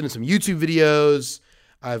 I've listened to some YouTube videos,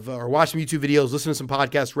 or watched some YouTube videos, listened to some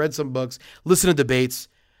podcasts, read some books, listened to debates.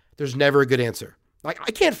 There's never a good answer. I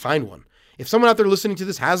can't find one. If someone out there listening to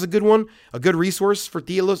this has a good one, a good resource for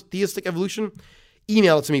theistic evolution,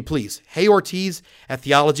 email it to me, please.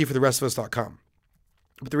 heyortiz@theologyfortherestofus.com.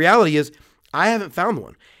 But the reality is, I haven't found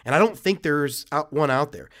one, and I don't think there's one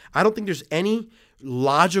out there. I don't think there's any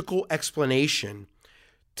logical explanation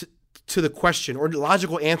to the question, or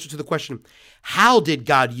logical answer to the question, how did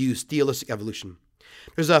God use theistic evolution?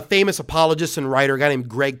 There's a famous apologist and writer, a guy named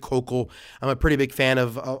Greg Koukl. I'm a pretty big fan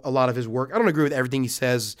of a lot of his work. I don't agree with everything he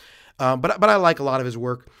says, but I like a lot of his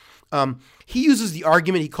work. He uses the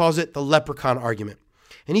argument, he calls it the leprechaun argument.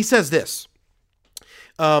 And he says this,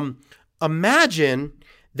 imagine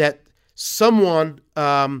that someone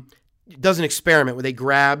does an experiment where they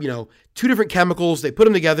grab, two different chemicals, they put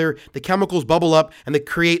them together, the chemicals bubble up, and they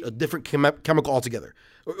create a different chemical altogether.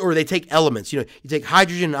 Or they take elements, you take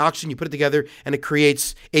hydrogen and oxygen, you put it together, and it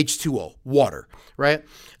creates H2O, water, right?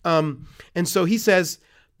 And so he says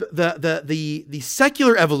the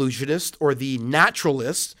secular evolutionist or the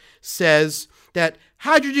naturalist says that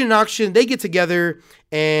hydrogen and oxygen, they get together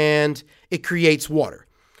and it creates water.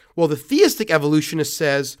 Well, the theistic evolutionist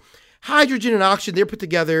says hydrogen and oxygen, they're put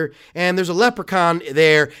together and there's a leprechaun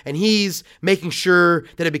there and he's making sure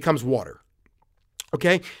that it becomes water.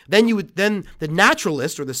 Okay, then the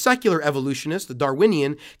naturalist or the secular evolutionist, the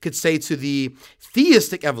Darwinian, could say to the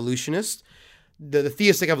theistic evolutionist, the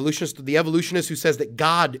theistic evolutionist, the evolutionist who says that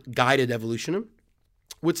God guided evolution,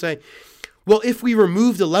 would say, well, if we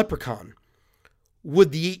remove the leprechaun,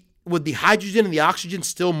 would the hydrogen and the oxygen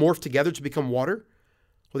still morph together to become water?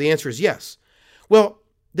 Well, the answer is yes. Well,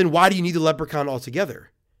 then why do you need the leprechaun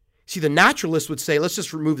altogether? See, the naturalist would say,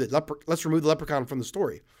 let's remove the leprechaun from the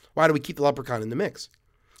story. Why do we keep the leprechaun in the mix?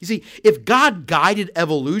 You see, if God guided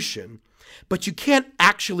evolution, but you can't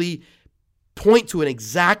actually point to an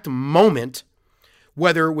exact moment,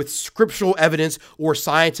 whether with scriptural evidence or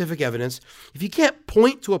scientific evidence, if you can't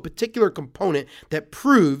point to a particular component that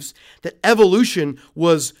proves that evolution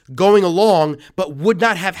was going along but would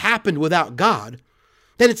not have happened without God,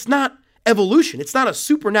 then it's not evolution. It's not a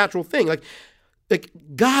supernatural thing. Like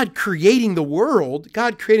God creating the world,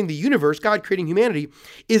 God creating the universe, God creating humanity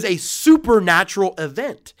is a supernatural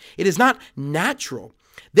event. It is not natural.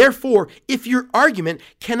 Therefore, if your argument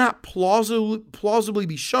cannot plausibly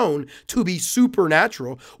be shown to be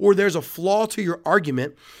supernatural, or there's a flaw to your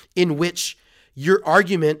argument in which your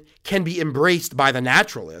argument can be embraced by the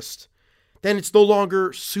naturalist, then it's no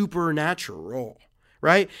longer supernatural,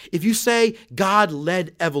 right? If you say God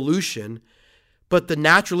led evolution, but the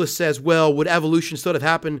naturalist says, well, would evolution still have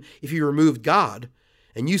happened if you removed God?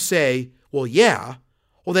 And you say, well, yeah.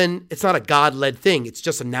 Well, then it's not a God-led thing. It's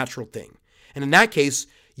just a natural thing. And in that case,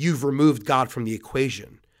 you've removed God from the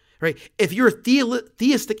equation, right? If you're a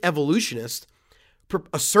theistic evolutionist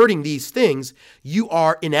asserting these things, you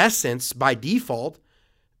are, in essence, by default,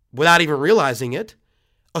 without even realizing it,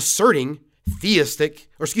 asserting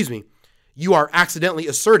you are accidentally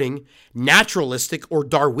asserting naturalistic or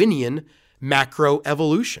Darwinian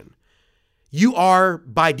macroevolution. You are,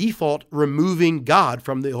 by default, removing God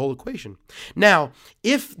from the whole equation. Now,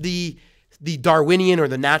 if the Darwinian or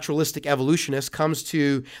the naturalistic evolutionist comes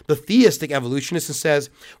to the theistic evolutionist and says,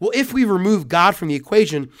 well, if we remove God from the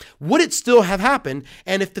equation, would it still have happened?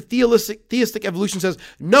 And if the theistic evolution says,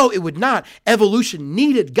 no, it would not. Evolution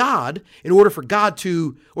needed God in order for it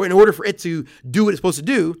to do what it's supposed to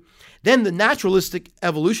do. Then the naturalistic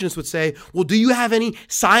evolutionist would say, well, do you have any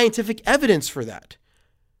scientific evidence for that?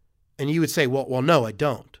 And you would say, well, no, I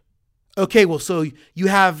don't. Okay, well, so you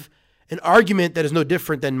have an argument that is no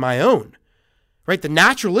different than my own, right? The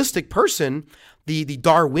naturalistic person, the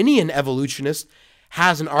Darwinian evolutionist,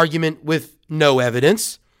 has an argument with no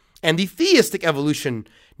evidence, and the theistic evolution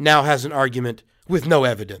now has an argument with no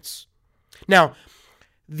evidence. Now,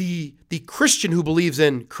 the Christian who believes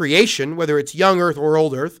in creation, whether it's young earth or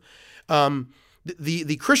old earth,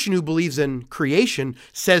 the Christian who believes in creation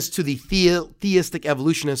says to the theistic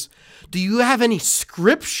evolutionist, do you have any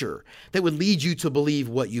scripture that would lead you to believe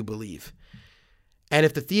what you believe? And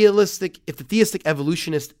if the theistic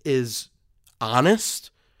evolutionist is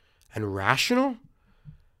honest and rational,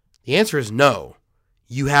 the answer is no.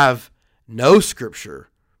 You have no scripture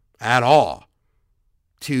at all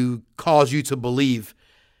to cause you to believe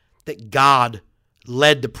that God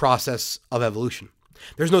led the process of evolution.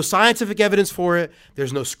 There's no scientific evidence for it.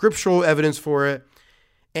 There's no scriptural evidence for it.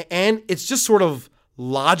 And it's just sort of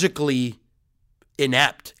logically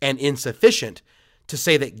inept and insufficient to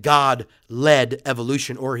say that God led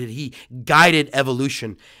evolution or he guided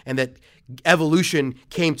evolution and that evolution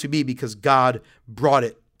came to be because God brought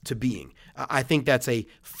it to being. I think that's a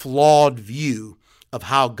flawed view of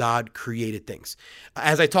how God created things.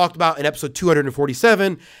 As I talked about in episode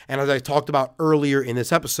 247, and as I talked about earlier in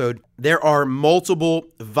this episode, there are multiple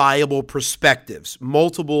viable perspectives,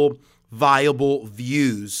 multiple viable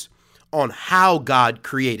views on how God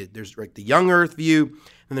created. There's the young earth view,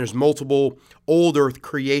 and there's multiple old earth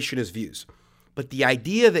creationist views. But the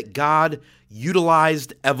idea that God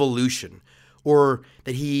utilized evolution or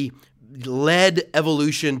that he led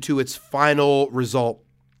evolution to its final result,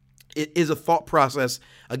 it is a thought process,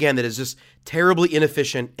 again, that is just terribly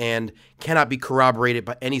inefficient and cannot be corroborated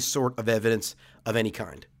by any sort of evidence of any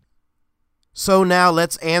kind. So now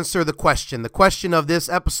let's answer the question. The question of this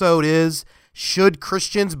episode is, should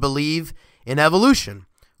Christians believe in evolution?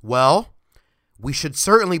 Well, we should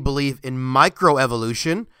certainly believe in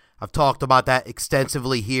microevolution. I've talked about that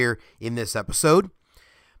extensively here in this episode.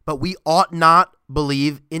 But we ought not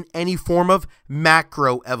believe in any form of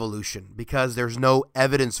macroevolution because there's no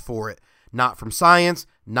evidence for it, not from science,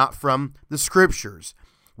 not from the scriptures.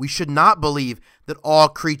 We should not believe that all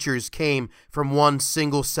creatures came from one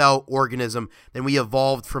single cell organism, then we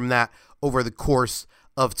evolved from that over the course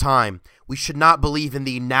of time. We should not believe in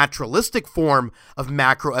the naturalistic form of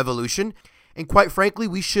macroevolution. And quite frankly,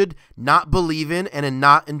 we should not believe in and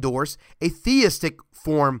not endorse a theistic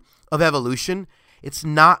form of evolution. It's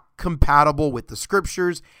not compatible with the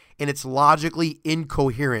scriptures, and it's logically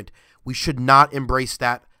incoherent. We should not embrace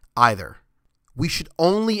that either. We should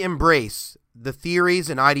only embrace the theories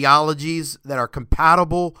and ideologies that are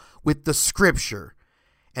compatible with the scripture.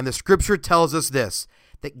 And the scripture tells us this,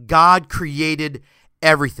 that God created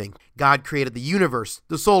everything. God created the universe,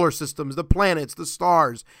 the solar systems, the planets, the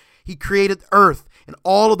stars. He created Earth and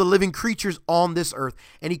all of the living creatures on this earth.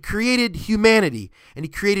 And he created humanity. And he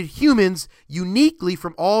created humans uniquely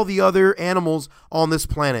from all the other animals on this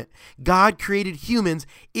planet. God created humans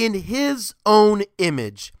in his own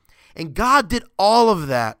image. And God did all of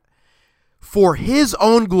that for his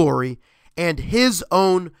own glory and his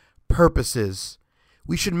own purposes.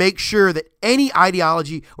 We should make sure that any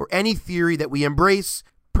ideology or any theory that we embrace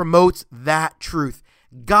promotes that truth.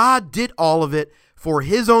 God did all of it for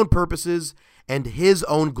his own purposes and his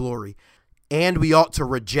own glory. And we ought to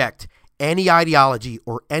reject any ideology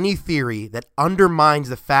or any theory that undermines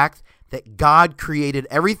the fact that God created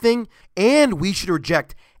everything, and we should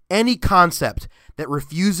reject any concept that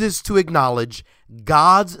refuses to acknowledge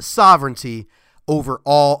God's sovereignty over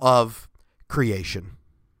all of creation.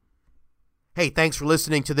 Hey, thanks for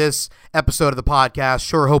listening to this episode of the podcast.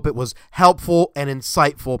 Sure hope it was helpful and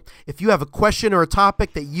insightful. If you have a question or a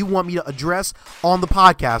topic that you want me to address on the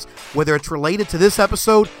podcast, whether it's related to this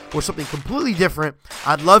episode or something completely different,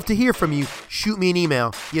 I'd love to hear from you. Shoot me an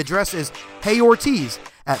email. The address is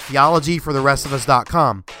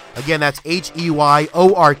heyortiz@theologyfortherestofus.com. Again, that's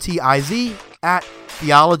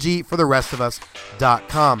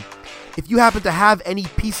heyortiz@theologyfortherestofus.com. If you happen to have any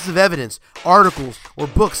pieces of evidence, articles, or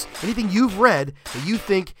books, anything you've read that you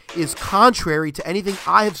think is contrary to anything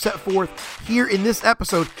I have set forth here in this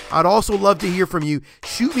episode, I'd also love to hear from you.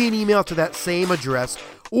 Shoot me an email to that same address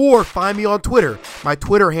or find me on Twitter. My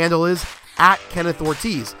Twitter handle is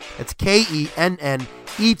 @KennethOrtiz. That's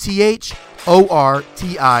KENNETHORTIZ.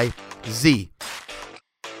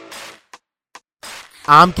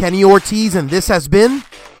 I'm Kenny Ortiz, and this has been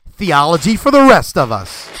Theology for the Rest of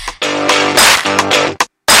Us.